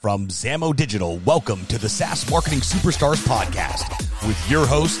From Zamo Digital, welcome to the SaaS Marketing Superstars podcast with your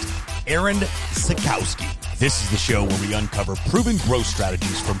host, Aaron Zakowski. This is the show where we uncover proven growth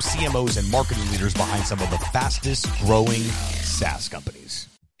strategies from CMOs and marketing leaders behind some of the fastest growing SaaS companies.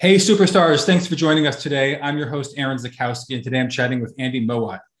 Hey, superstars. Thanks for joining us today. I'm your host, Aaron Zakowski, and today I'm chatting with Andy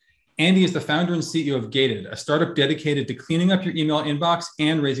Mowat. Andy is the founder and CEO of Gated, a startup dedicated to cleaning up your email inbox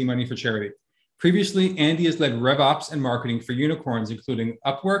and raising money for charity. Previously, Andy has led RevOps and marketing for unicorns, including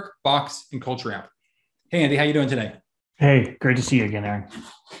Upwork, Box, and Culture Amp. Hey, Andy, how you doing today? Hey, great to see you again, Aaron.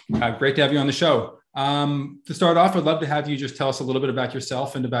 Great to have you on the show. To start off, I'd love to have you just tell us a little bit about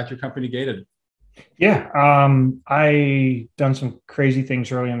yourself and about your company, Gated. Yeah, I done some crazy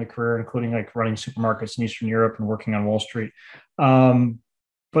things early in the career, including like running supermarkets in Eastern Europe and working on Wall Street. But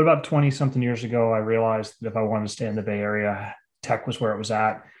about 20 something years ago, I realized that if I wanted to stay in the Bay Area, tech was where it was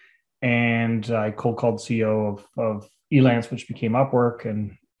at. And I cold called the CEO of Elance, which became Upwork,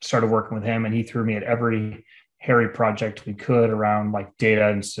 and started working with him. And he threw me at every hairy project we could around like data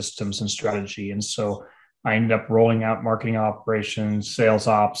and systems and strategy. And so I ended up rolling out marketing operations, sales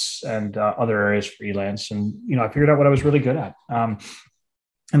ops, and other areas for Elance. And, I figured out what I was really good at.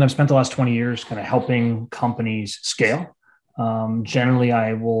 And I've spent the last 20 years kind of helping companies scale. Generally,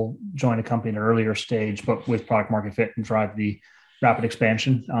 I will join a company at an earlier stage, but with product market fit and drive the rapid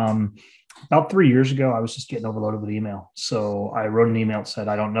expansion. About 3 years ago, I was just getting overloaded with email. So I wrote an email that said,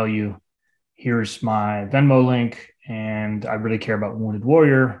 I don't know you. Here's my Venmo link. And I really care about Wounded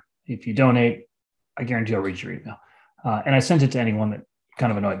Warrior. If you donate, I guarantee I'll read your email. And I sent it to anyone that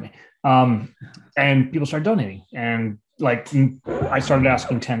kind of annoyed me. And people started donating. And I started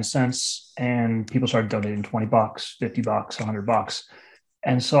asking 10 cents and people started donating $20, $50, $100.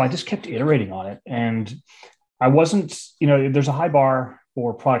 And so I just kept iterating on it. And I wasn't, there's a high bar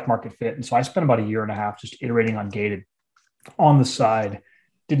for product market fit. And so I spent about a year and a half just iterating on Gated on the side.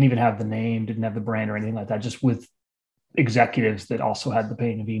 Didn't even have the name, didn't have the brand or anything like that, just with executives that also had the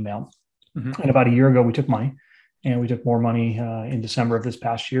pain of email. Mm-hmm. And about a year ago, we took money and we took more money in December of this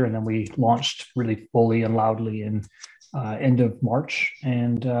past year. And then we launched really fully and loudly in end of March.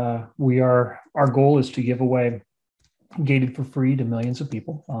 And our goal is to give away Gated for free to millions of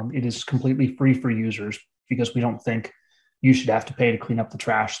people. It is completely free for users, because we don't think you should have to pay to clean up the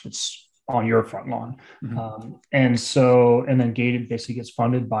trash that's on your front lawn. Mm-hmm. And then Gated basically gets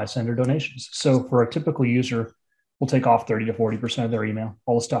funded by sender donations. So for a typical user, we'll take off 30 to 40% of their email,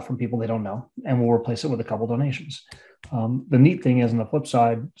 all the stuff from people they don't know, and we'll replace it with a couple donations. The neat thing is, on the flip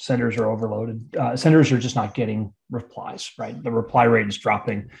side, senders are overloaded. Senders are just not getting replies, right? The reply rate is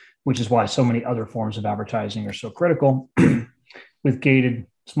dropping, which is why so many other forms of advertising are so critical. With Gated,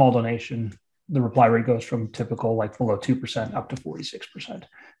 small donation, the reply rate goes from typical, like below 2% up to 46%.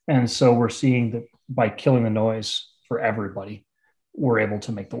 And so we're seeing that by killing the noise for everybody, we're able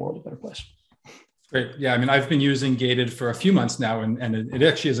to make the world a better place. Great. Yeah. I mean, I've been using Gated for a few months now, and it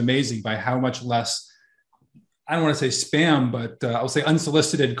actually is amazing by how much less, I don't want to say spam, but I'll say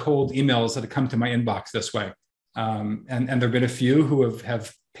unsolicited cold emails that have come to my inbox this way. And there've been a few who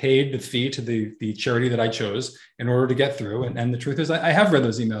have paid the fee to the charity that I chose in order to get through. And the truth is, I have read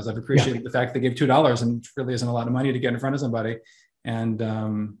those emails. I've appreciated the fact they gave $2, and it really isn't a lot of money to get in front of somebody.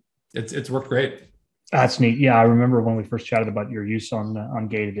 And it's worked great. That's neat. Yeah, I remember when we first chatted about your use on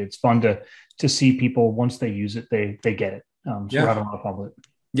Gated. It's fun to see people, once they use it, they get it. So we're having a lot of fun with it.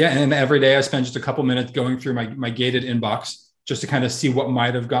 Yeah, and every day I spend just a couple minutes going through my Gated inbox just to kind of see what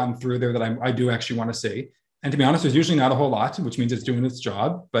might have gotten through there that I do actually want to see. And to be honest, there's usually not a whole lot, which means it's doing its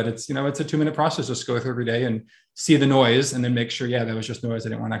job, but it's a 2-minute process. Just go through every day and see the noise and then make sure, that was just noise. I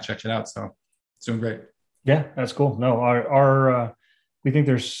didn't want to check it out. So it's doing great. Yeah, that's cool. No, we think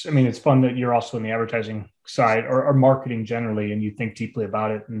it's fun that you're also in the advertising side or marketing generally, and you think deeply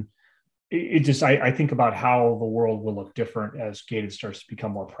about it. And I think about how the world will look different as Gated starts to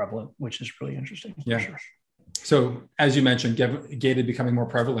become more prevalent, which is really interesting. Yeah. For sure. So as you mentioned, Gated becoming more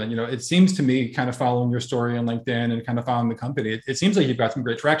prevalent, it seems to me, kind of following your story on LinkedIn and kind of following the company, it seems like you've got some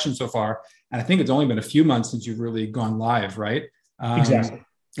great traction so far. And I think it's only been a few months since you've really gone live, right? Exactly.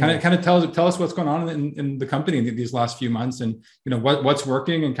 Kind of tell us what's going on in the company in these last few months, and what's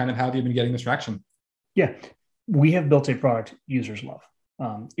working, and kind of how have you been getting this traction? Yeah, we have built a product users love.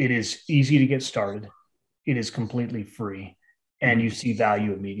 It is easy to get started. It is completely free. And you see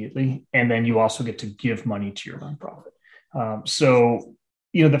value immediately. And then you also get to give money to your nonprofit. So,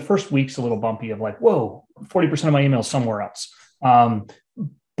 the first week's a little bumpy of like, whoa, 40% of my email is somewhere else.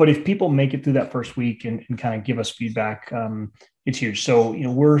 But if people make it through that first week and kind of give us feedback, it's huge. So,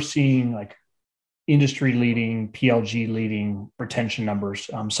 we're seeing like industry leading, PLG leading retention numbers.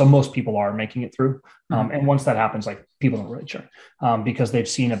 So most people are making it through. And once that happens, like people don't really churn because they've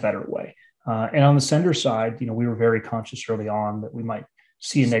seen a better way. And on the sender side, we were very conscious early on that we might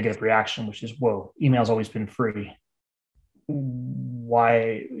see a negative reaction, which is, whoa, email's always been free.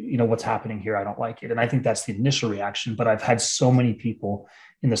 Why, what's happening here? I don't like it. And I think that's the initial reaction, but I've had so many people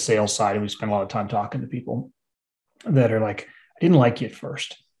in the sales side, and we spend a lot of time talking to people that are like, I didn't like it at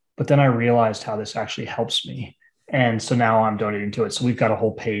first, but then I realized how this actually helps me. And so now I'm donating to it. So we've got a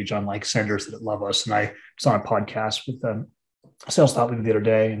whole page on like senders that love us. And I was on a podcast with a sales thought leader the other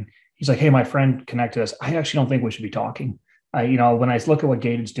day, and he's like, hey, my friend connected us. I actually don't think we should be talking. When I look at what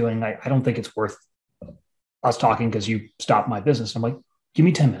Gated's doing, I don't think it's worth us talking because you stopped my business. I'm like, give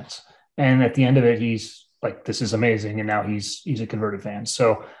me 10 minutes. And at the end of it, he's like, this is amazing. And now he's a converted fan.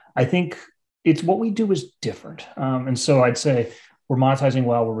 So I think it's what we do is different. And so I'd say we're monetizing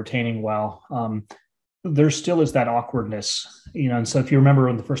well, we're retaining well. There still is that awkwardness, and so if you remember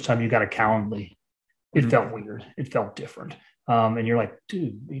when the first time you got a Calendly, it felt weird. It felt different. And you're like,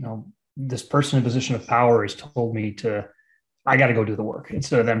 dude, this person in position of power has told me I got to go do the work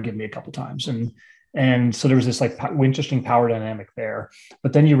instead of them giving me a couple times. And so there was this like interesting power dynamic there,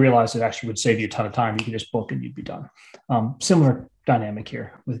 but then you realize it actually would save you a ton of time. You could just book and you'd be done. Similar dynamic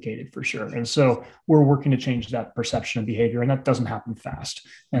here with Gated for sure. And so we're working to change that perception and behavior, and that doesn't happen fast.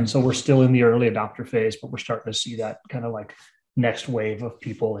 And so we're still in the early adopter phase, but we're starting to see that kind of like next wave of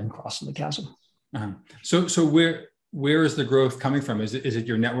people in crossing the chasm. Uh-huh. So where is the growth coming from? Is it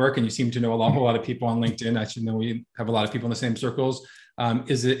your network? And you seem to know a lot of people on LinkedIn. I should know we have a lot of people in the same circles.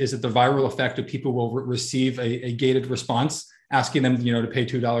 Is it the viral effect of people will receive a gated response asking them, to pay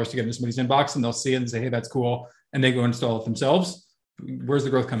 $2 to get into somebody's inbox, and they'll see it and say, hey, that's cool. And they go install it themselves. Where's the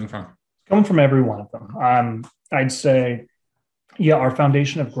growth coming from? Coming from every one of them. I'd say, our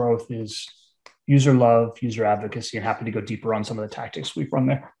foundation of growth is user love, user advocacy, and happy to go deeper on some of the tactics we've run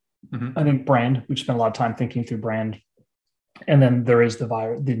there. Mm-hmm. I think brand, we've spent a lot of time thinking through brand. And then there is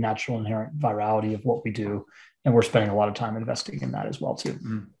the natural inherent virality of what we do. And we're spending a lot of time investing in that as well too.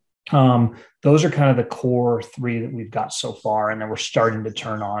 Mm-hmm. Those are kind of the core three that we've got so far. And then we're starting to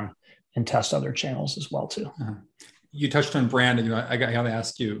turn on and test other channels as well too. Uh-huh. You touched on brand, and I got to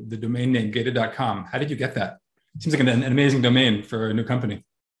ask you, the domain name gated.com. How did you get that? It seems like an amazing domain for a new company.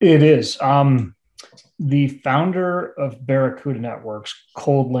 It is. The founder of Barracuda Networks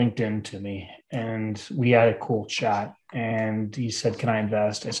cold LinkedIn to me, and we had a cool chat. And he said, "Can I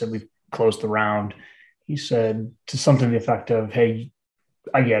invest?" I said, "We've closed the round." He said to something to the effect of, "Hey,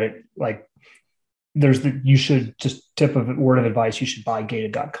 I get it. Like, you should just tip of word of advice. You should buy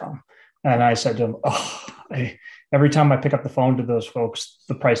gated.com." And I said to him, every time I pick up the phone to those folks,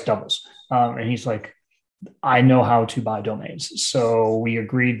 the price doubles. And he's like, I know how to buy domains. So we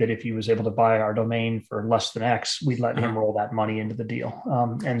agreed that if he was able to buy our domain for less than X, we'd let him roll that money into the deal.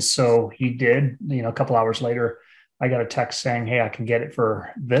 And so he did. A couple hours later, I got a text saying, "Hey, I can get it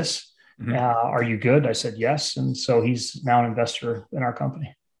for this. Mm-hmm. Are you good?" I said, yes. And so he's now an investor in our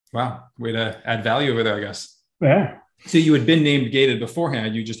company. Wow. Way to add value over there, I guess. Yeah. So you had been named Gated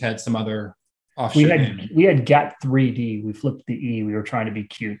beforehand. You just had some other offshoot name. We had GAT3D. We flipped the E. We were trying to be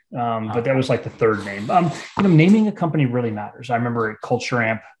cute. But that was like the third name. Naming a company really matters. I remember at Culture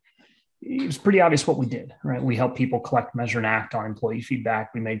Amp, it was pretty obvious what we did, right? We helped people collect, measure, and act on employee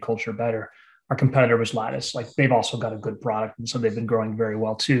feedback. We made culture better. Our competitor was Lattice. Like, they've also got a good product, and so they've been growing very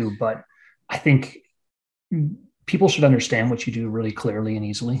well too. But I think people should understand what you do really clearly and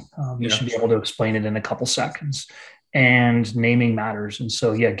easily. You should be able to explain it in a couple seconds, and naming matters. And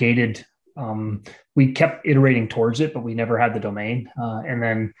so, Gated, we kept iterating towards it, but we never had the domain. And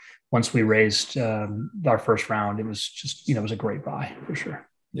then once we raised our first round, it was just, it was a great buy for sure.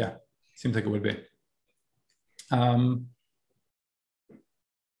 Yeah. Seems like it would be.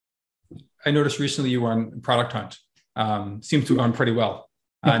 I noticed recently you were on Product Hunt. Seems to have gone pretty well.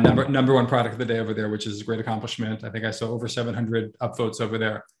 Number one product of the day over there, which is a great accomplishment. I think I saw over 700 upvotes over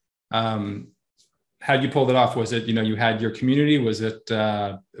there. How did you pull it off? Was it, you had your community? Was it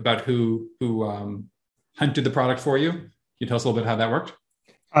about who hunted the product for you? Can you tell us a little bit how that worked?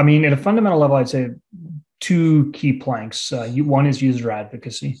 I mean, at a fundamental level, I'd say two key planks. One is user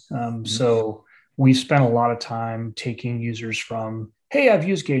advocacy. So we spent a lot of time taking users from, "Hey, I've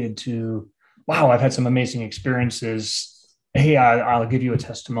used Gated," to, "Wow, I've had some amazing experiences. Hey, I'll give you a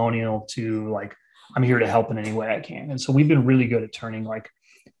testimonial," to like, "I'm here to help in any way I can." And so we've been really good at turning like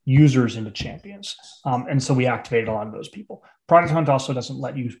users into champions. And so we activated a lot of those people. Product Hunt also doesn't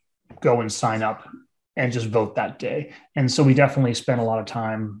let you go and sign up and just vote that day. And so we definitely spent a lot of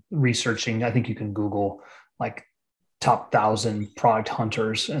time researching. I think you can Google like top 1,000 product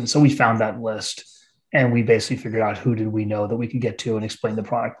hunters. And so we found that list. And we basically figured out who did we know that we could get to and explain the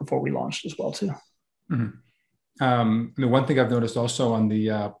product before we launched as well too. The one thing I've noticed also on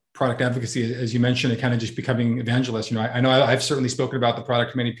the product advocacy, as you mentioned, it kind of just becoming evangelist. I know I've certainly spoken about the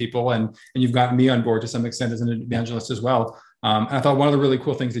product to many people, and you've gotten me on board to some extent as an evangelist as well. And I thought one of the really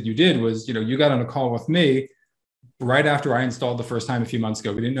cool things that you did was, you got on a call with me right after I installed the first time a few months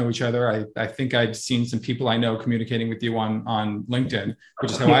ago. We didn't know each other. I think I'd seen some people I know communicating with you on LinkedIn,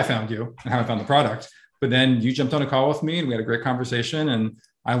 which is how I found you and how I found the product. But then you jumped on a call with me and we had a great conversation, and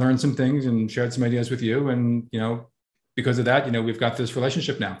I learned some things and shared some ideas with you. And, because of that, we've got this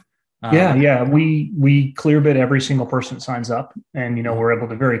relationship now. Yeah. We Clearbit every single person that signs up, and, we're able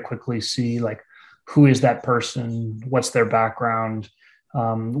to very quickly see like, who is that person? What's their background?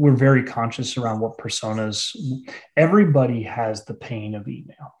 We're very conscious around what personas. Everybody has the pain of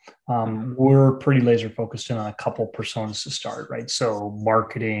email. We're pretty laser focused in on a couple personas to start, right? So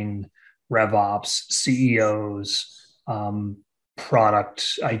marketing, RevOps, CEOs,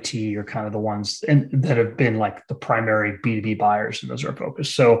 product, IT are kind of the ones that have been like the primary B2B buyers, and those are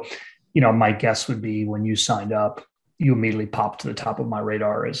focused. So, my guess would be when you signed up, you immediately popped to the top of my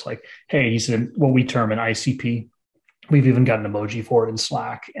radar as like, hey, he's what we term an ICP. We've even got an emoji for it in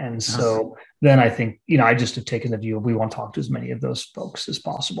Slack. And so then I think, I just have taken the view of we want to talk to as many of those folks as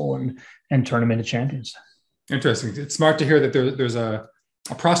possible and turn them into champions. Interesting. It's smart to hear that there's a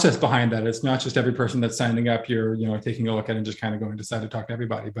process behind that. It's not just every person that's signing up, you're, taking a look at and just kind of going to decide to talk to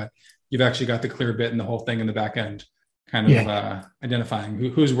everybody, but you've actually got the Clearbit and the whole thing in the back end, kind of identifying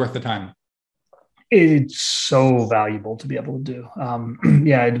who's worth the time. It's so valuable to be able to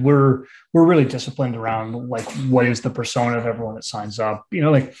do. We're really disciplined around like, what is the persona of everyone that signs up?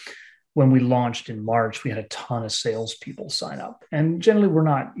 Like when we launched in March, we had a ton of salespeople sign up, and generally we're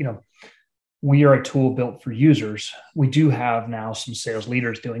not, we are a tool built for users. We do have now some sales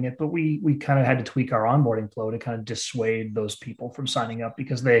leaders doing it, but we kind of had to tweak our onboarding flow to kind of dissuade those people from signing up,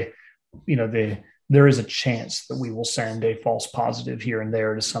 because there is a chance that we will send a false positive here and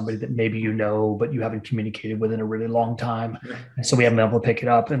there to somebody that maybe but you haven't communicated with in a really long time. And so we haven't been able to pick it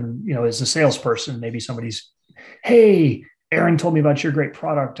up. And, as a salesperson, maybe somebody's, hey, Aaron told me about your great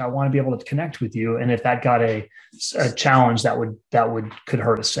product. I want to be able to connect with you. And if that got a challenge, could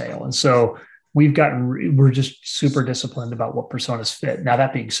hurt a sale. And so we're just super disciplined about what personas fit. Now,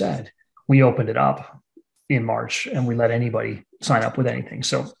 that being said, we opened it up in March and we let anybody sign up with anything.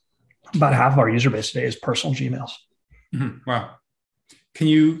 So about half of our user base today is personal Gmails. Mm-hmm. Wow. Can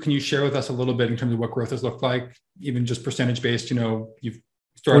you share with us a little bit in terms of what growth has looked like, even just percentage based? You've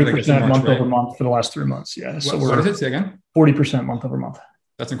started 40% in March, month right? over month for the last 3 months. Yeah. So what does it say again? 40% month over month.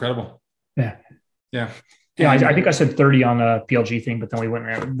 That's incredible. Yeah. Yeah. Yeah, I think I said 30 on a PLG thing, but then we went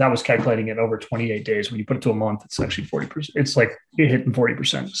around. That was calculating it over 28 days. When you put it to a month, it's actually 40%. It's like it hitting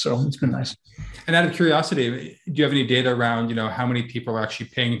 40%. So it's been nice. And out of curiosity, do you have any data around, how many people are actually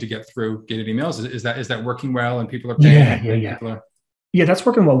paying to get through gated emails? Is that working well and people are paying? Yeah. Yeah, that's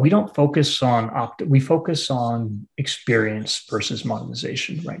working well. We don't focus on we focus on experience versus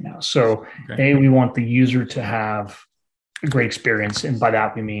monetization right now. So we want the user to have a great experience. And by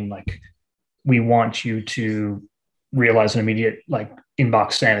that, we mean like, we want you to realize an immediate like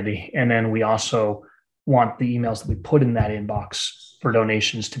inbox sanity. And then we also want the emails that we put in that inbox for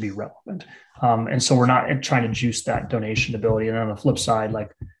donations to be relevant. And so we're not trying to juice that donation ability. And on the flip side,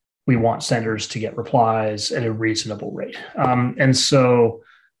 like we want senders to get replies at a reasonable rate. And so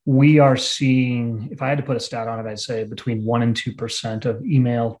we are seeing, if I had to put a stat on it, I'd say between 1% and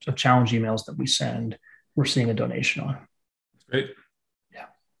 2% of challenge emails that we send, we're seeing a donation on. Great.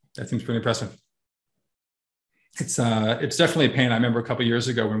 That seems pretty impressive. It's definitely a pain. I remember a couple of years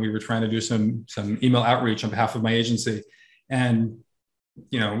ago when we were trying to do some email outreach on behalf of my agency, and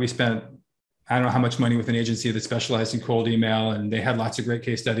we spent I don't know how much money with an agency that specialized in cold email, and they had lots of great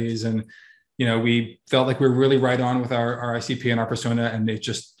case studies, and we felt like we were really right on with our ICP and our persona, and it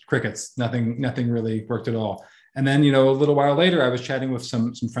just crickets. Nothing really worked at all. And then a little while later, I was chatting with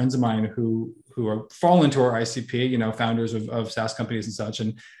some friends of mine who fall into our ICP, founders of SaaS companies and such,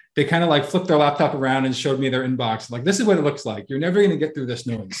 and they kind of like flipped their laptop around and showed me their inbox. Like, this is what it looks like. You're never going to get through this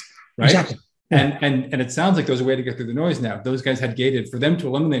noise, right? Exactly. And it sounds like there's a way to get through the noise now. Those guys had gated for them to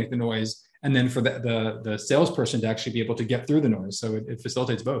eliminate the noise, and then for the salesperson to actually be able to get through the noise. So it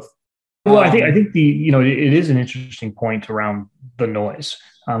facilitates both. Well, I think it is an interesting point around the noise,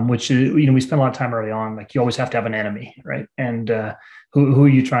 which is, we spent a lot of time early on. Like, you always have to have an enemy, right? And who are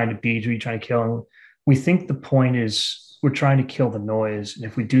you trying to beat? Who are you trying to kill? And we think the point is we're trying to kill the noise, and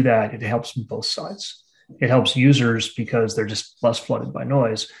if we do that, it helps both sides. It helps users because they're just less flooded by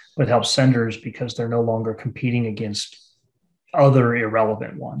noise, but it helps senders because they're no longer competing against other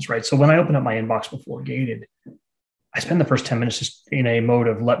irrelevant ones, right? So when I open up my inbox before gated, I spend the first 10 minutes just in a mode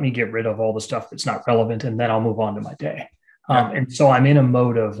of let me get rid of all the stuff that's not relevant, and then I'll move on to my day. And so I'm in a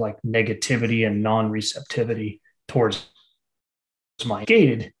mode of like negativity and non-receptivity towards my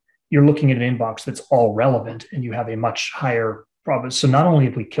gated. You're looking at an inbox that's all relevant, and you have a much higher probability. So not only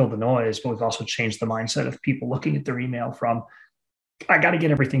have we killed the noise, but we've also changed the mindset of people looking at their email from, I got to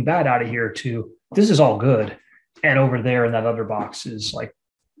get everything bad out of here, to this is all good. And over there in that other box is like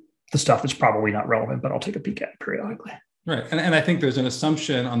the stuff that's probably not relevant, but I'll take a peek at it periodically. Right. And I think there's an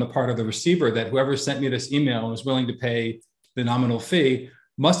assumption on the part of the receiver that whoever sent me this email and was willing to pay the nominal fee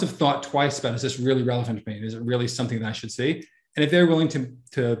must have thought twice about, is this really relevant to me? Is it really something that I should see? And if they're willing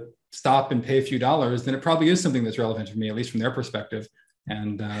to stop and pay a few dollars, then it probably is something that's relevant to me, at least from their perspective.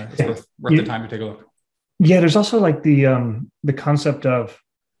 And it's worth the time to take a look. Yeah. There's also like the concept of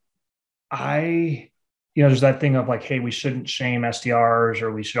there's that thing of like, hey, we shouldn't shame SDRs,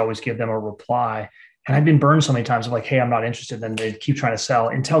 or we should always give them a reply. And I've been burned so many times of like, hey, I'm not interested. Then they keep trying to sell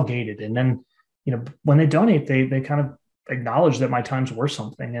until gated. And then, when they donate, they kind of acknowledge that my time's worth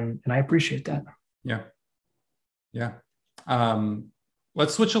something. And I appreciate that. Yeah. Yeah.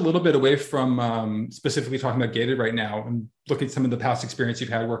 Let's switch a little bit away from specifically talking about gated right now and look at some of the past experience you've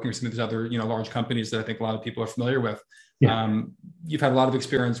had working with some of these other, large companies that I think a lot of people are familiar with. Yeah. You've had a lot of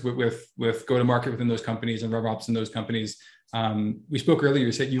experience with go-to-market within those companies and RevOps in those companies. We spoke earlier,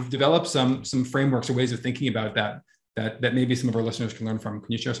 you said you've developed some frameworks or ways of thinking about that maybe some of our listeners can learn from.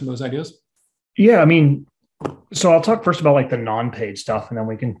 Can you share some of those ideas? Yeah, I mean, so I'll talk first about like the non-paid stuff, and then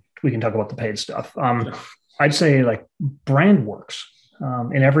we can talk about the paid stuff. Sure. I'd say like brand works.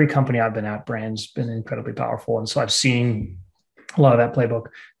 In every company I've been at, brand's been incredibly powerful. And so I've seen a lot of that playbook.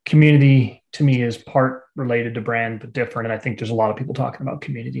 Community to me is part related to brand, but different. And I think there's a lot of people talking about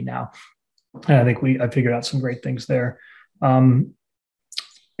community now. And I think I figured out some great things there. And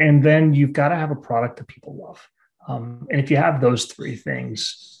then you've got to have a product that people love. And if you have those three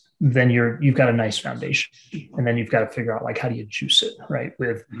things, then you've got a nice foundation. And then you've got to figure out like, how do you juice it, right?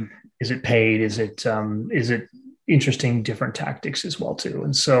 Is it paid? Is it interesting, different tactics as well too.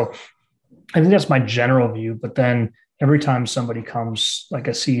 And so I think that's my general view. But then every time somebody comes, like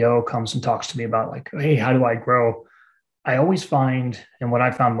a CEO comes and talks to me about like, hey, how do I grow? I always find, and what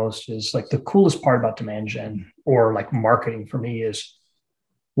I found most is like the coolest part about demand gen or like marketing for me is,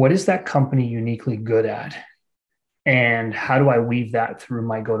 what is that company uniquely good at? And how do I weave that through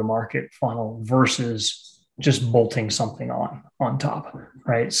my go-to-market funnel versus just bolting something on top,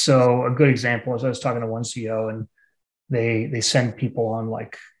 right? So a good example is I was talking to one CEO, and they send people on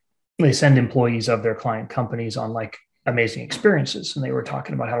they send employees of their client companies on like amazing experiences. And they were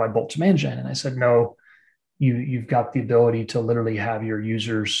talking about how do I bolt demand gen? And I said, no, you've got the ability to literally have your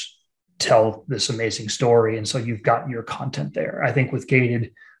users tell this amazing story. And so you've got your content there. I think with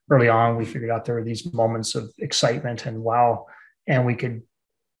gated early on, we figured out there were these moments of excitement and wow, and we could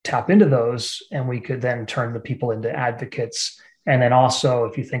tap into those, and we could then turn the people into advocates. And then also,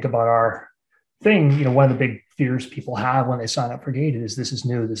 if you think about our thing, one of the big fears people have when they sign up for gated is this is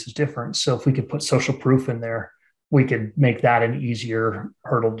new, this is different. So if we could put social proof in there, we could make that an easier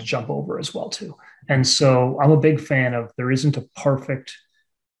hurdle to jump over as well too. And so I'm a big fan of there isn't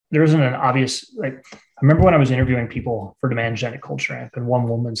an obvious, like, I remember when I was interviewing people for demand gen at Culture Amp, and one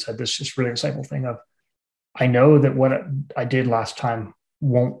woman said this just really insightful thing of, I know that what I did last time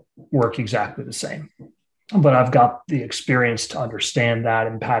won't work exactly the same, but I've got the experience to understand that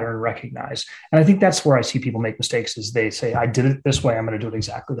and pattern recognize. And I think that's where I see people make mistakes is they say, I did it this way, I'm going to do it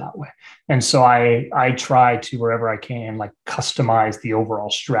exactly that way. And so I try to, wherever I can, like customize the overall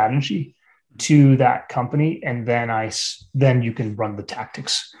strategy to that company. And then you can run the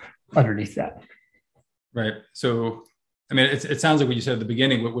tactics underneath that. Right. So, I mean, it sounds like what you said at the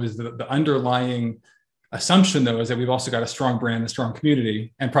beginning, what was the underlying assumption though, is that we've also got a strong brand, a strong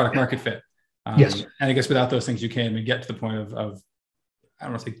community, and product market fit. Yes. And I guess without those things, you can't even get to the point of I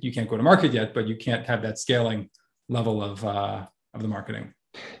don't want to say you can't go to market yet, but you can't have that scaling level of the marketing.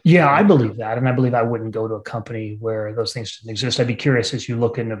 Yeah, I believe that. And I believe I wouldn't go to a company where those things didn't exist. I'd be curious as you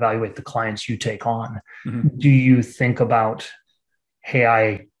look and evaluate the clients you take on. Mm-hmm. Do you think about,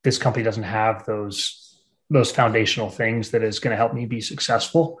 hey, this company doesn't have those foundational things that is going to help me be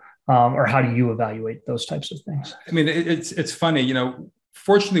successful? Or how do you evaluate those types of things? I mean, it's funny,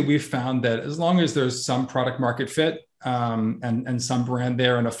 fortunately, we've found that as long as there's some product market fit and some brand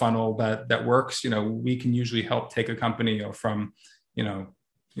there in a funnel that works, we can usually help take a company from,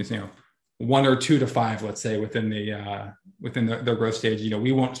 1 or 2 to 5, let's say, within their growth stage.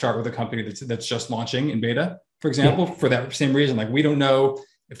 We won't start with a company that's just launching in beta, for example, for that same reason. Like, we don't know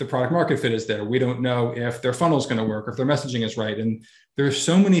if the product market fit is there. We don't know if their funnel is going to work, or if their messaging is right. And there's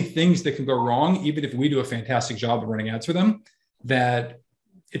so many things that can go wrong, even if we do a fantastic job of running ads for them, that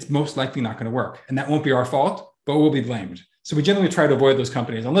it's most likely not going to work. And that won't be our fault, but we'll be blamed. So we generally try to avoid those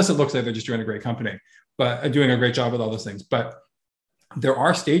companies, unless it looks like they're just doing a great company, but doing a great job with all those things. But there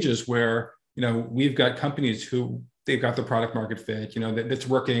are stages where, we've got companies who they've got the product market fit, that's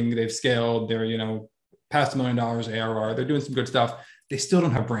working, they've scaled, they're, past $1 million ARR, they're doing some good stuff. They still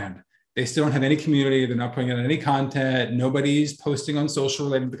don't have brand. They still don't have any community. They're not putting out any content. Nobody's posting on social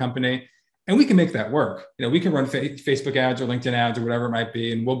related to the company. And we can make that work. We can run Facebook ads or LinkedIn ads or whatever it might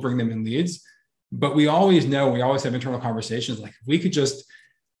be, and we'll bring them in leads. But we always have internal conversations. Like, if we could just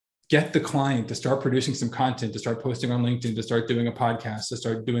get the client to start producing some content, to start posting on LinkedIn, to start doing a podcast, to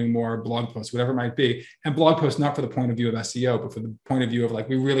start doing more blog posts, whatever it might be. And blog posts, not for the point of view of SEO, but for the point of view of, like,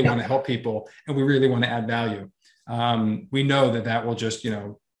 we really want to help people and we really want to add value. We know that will just,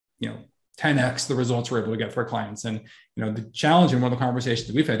 10x the results we're able to get for our clients. And, the challenge in one of the conversations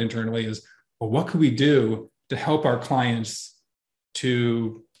that we've had internally is, well, what could we do to help our clients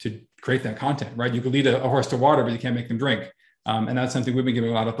to create that content, right? You could lead a horse to water, but you can't make them drink. And that's something we've been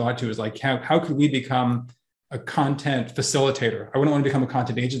giving a lot of thought to, is like, how could we become a content facilitator? I wouldn't want to become a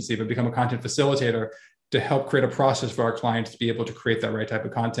content agency, but become a content facilitator to help create a process for our clients to be able to create that right type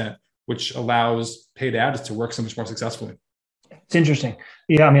of content, which allows paid ads to work so much more successfully. It's interesting.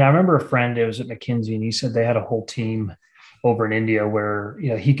 Yeah. I remember a friend, it was at McKinsey, and he said they had a whole team over in India where,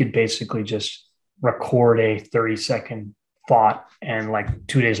 he could basically just record a 30-second thought, and like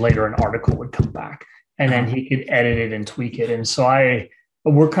 2 days later, an article would come back, and then he could edit it and tweak it. And so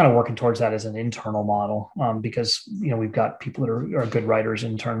we're kind of working towards that as an internal model, because, we've got people that are good writers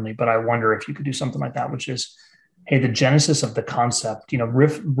internally, but I wonder if you could do something like that, which is, hey, the genesis of the concept,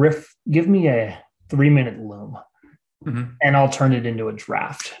 riff, give me a 3-minute loom. Mm-hmm. And I'll turn it into a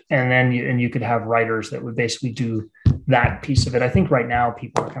draft. And then you could have writers that would basically do that piece of it. I think right now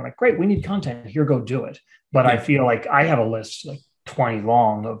people are kind of like, great, we need content here, go do it. But I feel like I have a list like 20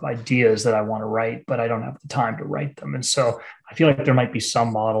 long of ideas that I want to write, but I don't have the time to write them. And so I feel like there might be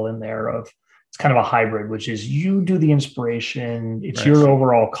some model in there of, it's kind of a hybrid, which is you do the inspiration, it's your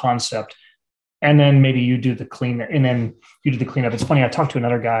overall concept. And then maybe you do the cleanup, and then you do the cleanup. It's funny. I talked to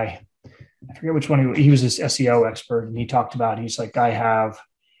another guy, I forget which one he was, this SEO expert, and he talked about, he's like,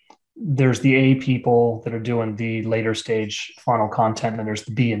 there's the A people that are doing the later stage funnel content, and there's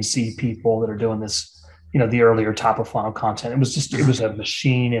the B and C people that are doing this, the earlier top of funnel content. It was a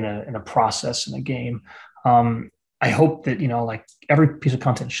machine in a process in a game. I hope that, like, every piece of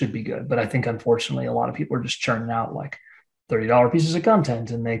content should be good, but I think unfortunately a lot of people are just churning out like $30 pieces of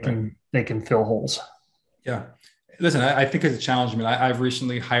content, and they can fill holes. Yeah. Listen, I think it's a challenge. I've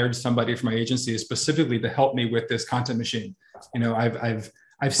recently hired somebody from my agency specifically to help me with this content machine.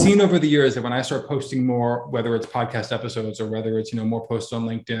 I've seen over the years that when I start posting more, whether it's podcast episodes or whether it's, more posts on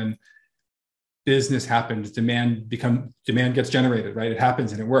LinkedIn, business happens, demand gets generated, right? It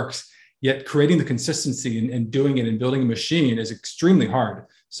happens and it works. Yet creating the consistency and doing it and building a machine is extremely hard.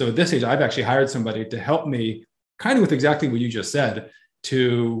 So at this stage, I've actually hired somebody to help me kind of with exactly what you just said,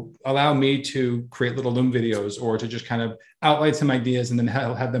 to allow me to create little Loom videos, or to just kind of outline some ideas and then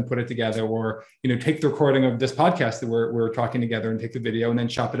have them put it together, or, take the recording of this podcast that we're talking together and take the video and then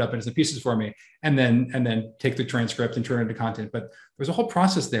chop it up into some pieces for me, and then take the transcript and turn it into content. But there's a whole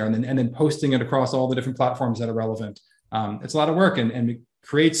process there, and then posting it across all the different platforms that are relevant. It's a lot of work, and it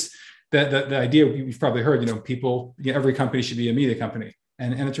creates the idea you've probably heard, people, every company should be a media company.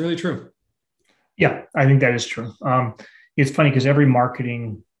 And it's really true. Yeah, I think that is true. It's funny because every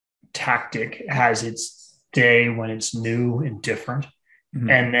marketing tactic has its day when it's new and different. Mm-hmm.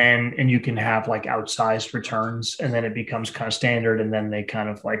 And you can have like outsized returns, and then it becomes kind of standard. And then they kind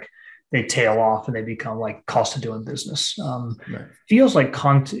of like, they tail off and they become like cost of doing business. Feels like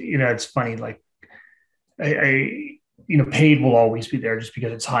content, it's funny. Like paid will always be there just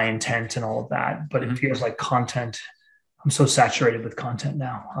because it's high intent and all of that. But it feels like content, I'm so saturated with content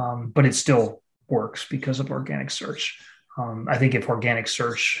now, but it still works because of organic search. I think if organic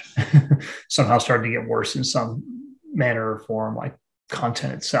search somehow started to get worse in some manner or form, like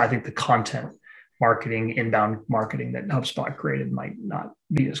content, I think the content marketing, inbound marketing that HubSpot created might not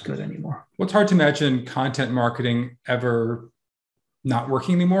be as good anymore. Well, it's hard to imagine content marketing ever not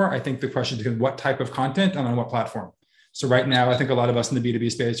working anymore. I think the question is what type of content and on what platform. So right now, I think a lot of us in the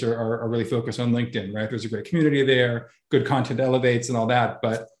B2B space are really focused on LinkedIn, right? There's a great community there, good content elevates and all that,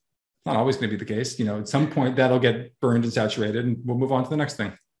 but not always going to be the case. At some point that'll get burned and saturated, and we'll move on to the next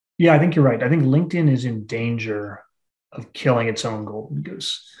thing. Yeah, I think you're right. I think LinkedIn is in danger of killing its own golden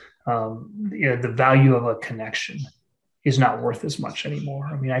goose. The value of a connection is not worth as much anymore.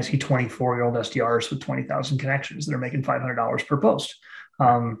 I mean, I see 24-year-old SDRs with 20,000 connections that are making $500 per post.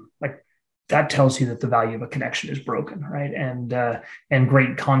 Like that tells you that the value of a connection is broken, right? And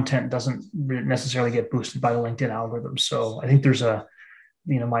great content doesn't necessarily get boosted by the LinkedIn algorithm. So I think there's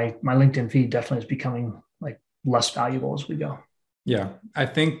my LinkedIn feed definitely is becoming like less valuable as we go. Yeah, I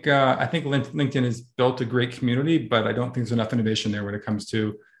think LinkedIn has built a great community, but I don't think there's enough innovation there when it comes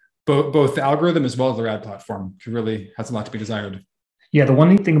to both the algorithm as well as their ad platform. It really has a lot to be desired. Yeah, the one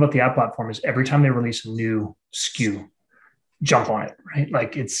neat thing about the ad platform is every time they release a new SKU, jump on it, right?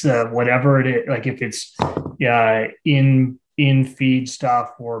 Like it's whatever it is, like if it's in feed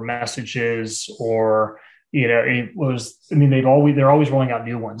stuff or messages or they're always rolling out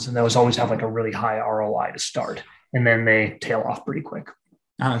new ones, and those always have like a really high ROI to start, and then they tail off pretty quick.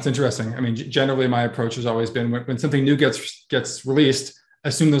 It's interesting. I mean, generally my approach has always been when something new gets released,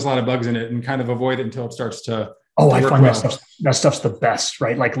 assume there's a lot of bugs in it and kind of avoid it until it starts to. I find that stuff's the best,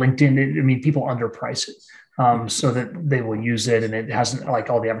 right? Like LinkedIn, people underprice it so that they will use it, and it hasn't, like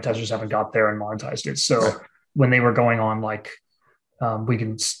all the advertisers haven't got there and monetized it. So right. When they were going on, like we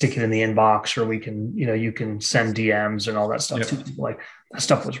can stick it in the inbox, or we can, you can send DMs and all that stuff to people. Like that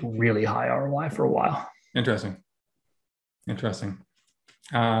stuff was really high ROI for a while. Interesting. We should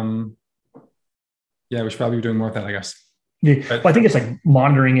probably be doing more of that, I guess. Yeah. Well, I think it's like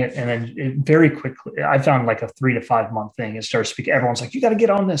monitoring it, and then very quickly, I found like a 3 to 5 month thing. It starts speaking. Everyone's like, you got to get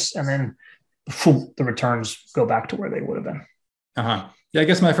on this. And then the returns go back to where they would have been. Yeah, I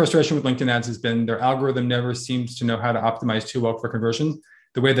guess my frustration with LinkedIn ads has been their algorithm never seems to know how to optimize too well for conversion.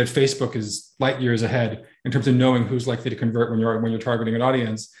 The way that Facebook is light years ahead in terms of knowing who's likely to convert when you're targeting an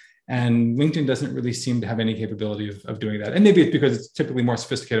audience. And LinkedIn doesn't really seem to have any capability of doing that. And maybe it's because it's typically more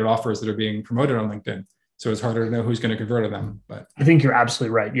sophisticated offers that are being promoted on LinkedIn. So it's harder to know who's going to convert to them. But I think you're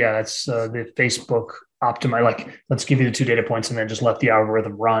absolutely right. Yeah, that's the Facebook optimize. Like, let's give you the 2 data points and then just let the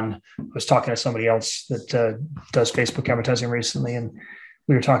algorithm run. I was talking to somebody else that does Facebook advertising recently, and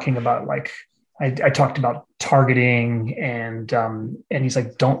we were talking about like I talked about targeting, and he's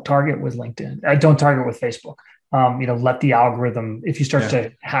like, don't target with LinkedIn. Don't target with Facebook. Let the algorithm. If you start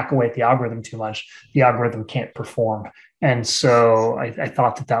to hack away at the algorithm too much, the algorithm can't perform. And so I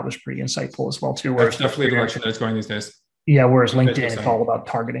thought that was pretty insightful as well too. That's definitely the direction that it's going these days. Yeah, whereas LinkedIn, it's all about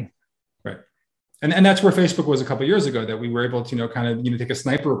targeting. Right. And that's where Facebook was a couple of years ago, that we were able to, kind of, take a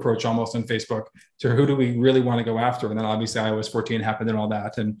sniper approach almost on Facebook to who do we really want to go after. And then obviously iOS 14 happened and all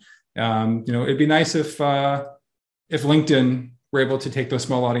that. And, it'd be nice if LinkedIn were able to take those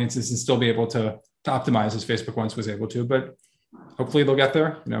small audiences and still be able to optimize as Facebook once was able to, but hopefully they'll get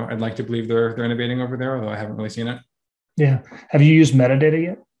there. I'd like to believe they're innovating over there, although I haven't really seen it. Yeah. Have you used metadata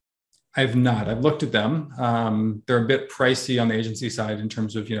yet? I've not. I've looked at them. They're a bit pricey on the agency side in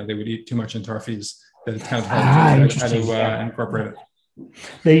terms of, they would eat too much into our fees. That it's kind of hard to incorporate it.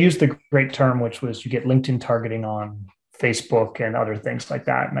 They used the great term, which was you get LinkedIn targeting on Facebook and other things like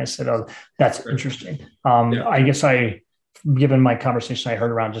that. And I said, oh, that's interesting. I guess given my conversation I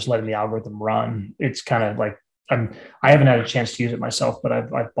heard around just letting the algorithm run, it's kind of like, I haven't had a chance to use it myself, but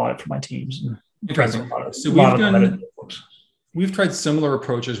I've bought it for my teams. Interesting. We've tried similar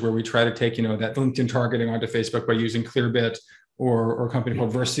approaches where we try to take, that LinkedIn targeting onto Facebook by using Clearbit or a company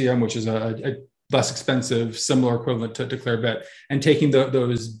called Versium, which is a less expensive, similar equivalent to Clearbit, and taking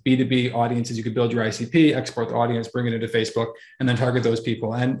those B2B audiences. You could build your ICP, export the audience, bring it into Facebook, and then target those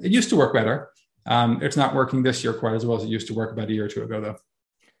people. And it used to work better. It's not working this year quite as well as it used to work about a year or two ago, though.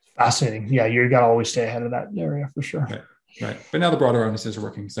 Fascinating. Yeah, you got to always stay ahead of that area for sure. Right. But now the broader audiences are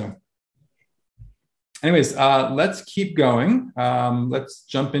working. So anyways, let's keep going. Let's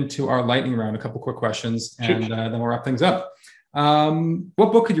jump into our lightning round, a couple quick questions, and then we'll wrap things up.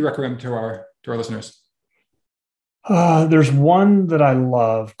 What book could you recommend to our listeners? There's one that I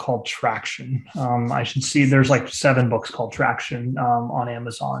love called Traction. I should see there's like 7 books called Traction on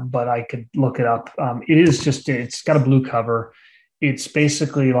Amazon, but I could look it up. It's got a blue cover. It's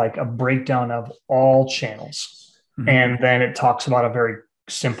basically like a breakdown of all channels. Mm-hmm. And then it talks about a very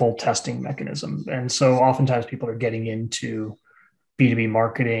simple testing mechanism. And so oftentimes people are getting into B2B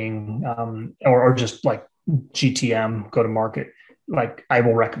marketing or just like GTM, go to market. Like I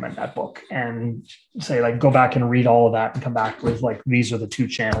will recommend that book and say like, go back and read all of that and come back with like, these are the 2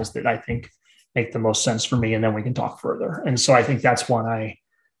 channels that I think make the most sense for me. And then we can talk further. And so I think that's one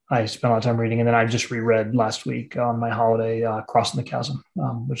I spent a lot of time reading. And then I just reread last week on my holiday, Crossing the Chasm,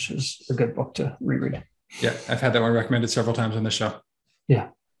 which is a good book to reread. Yeah. I've had that one recommended several times on the show. Yeah.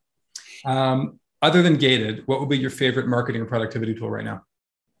 Other than Gated, what would be your favorite marketing or productivity tool right now?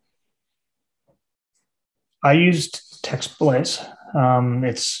 I used TextBlaze.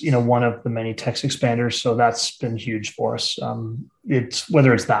 It's, one of the many text expanders. So that's been huge for us. It's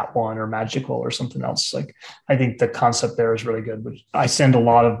whether it's that one or Magical or something else. Like, I think the concept there is really good. But I send a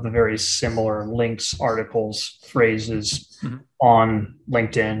lot of the very similar links, articles, phrases on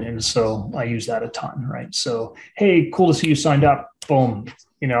LinkedIn. And so I use that a ton, right? So, hey, cool to see you signed up. Boom,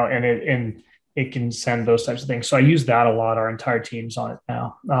 and it can send those types of things. So I use that a lot. Our entire team's on it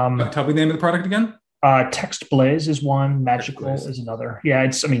now. Tell me the name of the product again. Text Blaze is one. Magical is another. Yeah,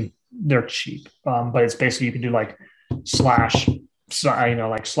 they're cheap, but it's basically you can do like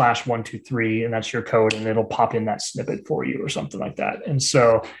 /123, and that's your code, and it'll pop in that snippet for you or something like that. And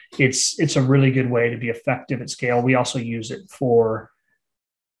so it's a really good way to be effective at scale. We also use it for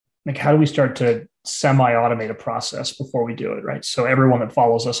like, how do we start to semi-automate a process before we do it, right? So everyone that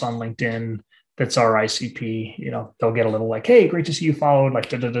follows us on LinkedIn, that's our ICP, they'll get a little like, hey, great to see you followed,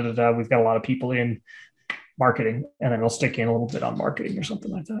 like, we've got a lot of people in marketing, and then they'll stick in a little bit on marketing or something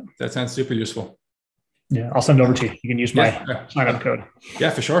like that. That sounds super useful. Yeah, I'll send it over to you. You can use my sign-up code.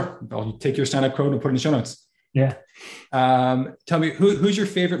 Yeah, for sure. I'll take your sign-up code and put it in the show notes. Yeah. Tell me, who's your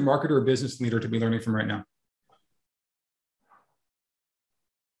favorite marketer or business leader to be learning from right now?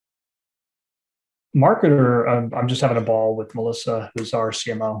 Marketer, I'm just having a ball with Melissa, who's our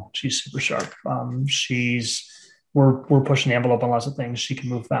CMO. She's super sharp. We're pushing the envelope on lots of things. She can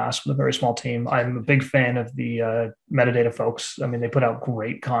move fast with a very small team. I'm a big fan of the metadata folks. I mean, they put out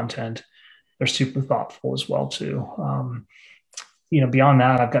great content. They're super thoughtful as well too. Beyond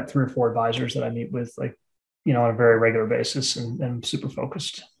that, I've got 3 or 4 advisors that I meet with, like, on a very regular basis, and super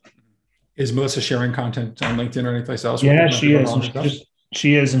focused. Is Melissa sharing content on LinkedIn or anything else? Yeah, she is.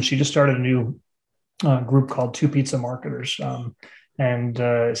 She is, and she just started a new group called Two Pizza Marketers. So I'm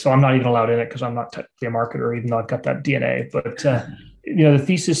not even allowed in it because I'm not technically a marketer, even though I've got that DNA. But, the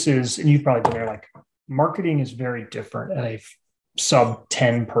thesis is, and you've probably been there, like, marketing is very different at a sub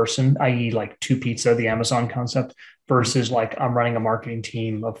 10 person, i.e. like Two Pizza, the Amazon concept, versus like I'm running a marketing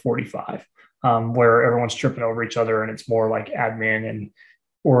team of 45, where everyone's tripping over each other, and it's more like admin and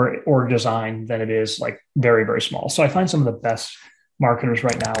or design than it is like very, very small. So I find some of the best marketers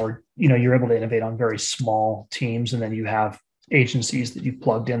right now are, you're able to innovate on very small teams, and then you have agencies that you've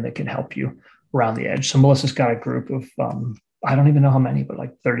plugged in that can help you around the edge. So Melissa's got a group of, I don't even know how many, but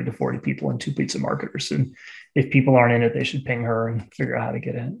like 30 to 40 people in Two Pizza Marketers. And if people aren't in it, they should ping her and figure out how to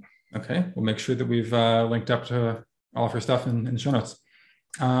get in. Okay. We'll make sure that we've linked up to all of her stuff in the show notes.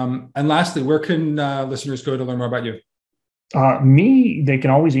 And lastly, where can listeners go to learn more about you? They can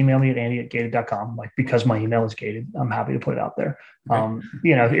always email me at andy@gated.com. Like, because my email is gated, I'm happy to put it out there.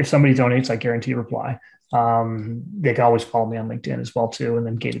 Okay. If somebody donates, I guarantee a reply. They can always follow me on LinkedIn as well too, and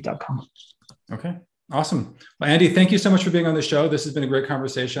then gated.com. Okay. Awesome. Well, Andy, thank you so much for being on the show. This has been a great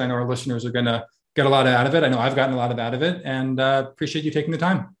conversation. I know our listeners are going to get a lot out of it. I know I've gotten a lot out of it, and appreciate you taking the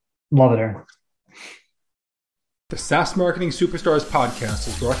time. Love it, Aaron. The SaaS Marketing Superstars podcast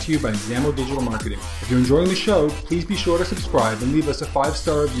is brought to you by Xamo Digital Marketing. If you're enjoying the show, please be sure to subscribe and leave us a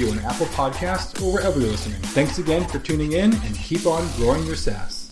 5-star review on Apple Podcasts or wherever you're listening. Thanks again for tuning in, and keep on growing your SaaS.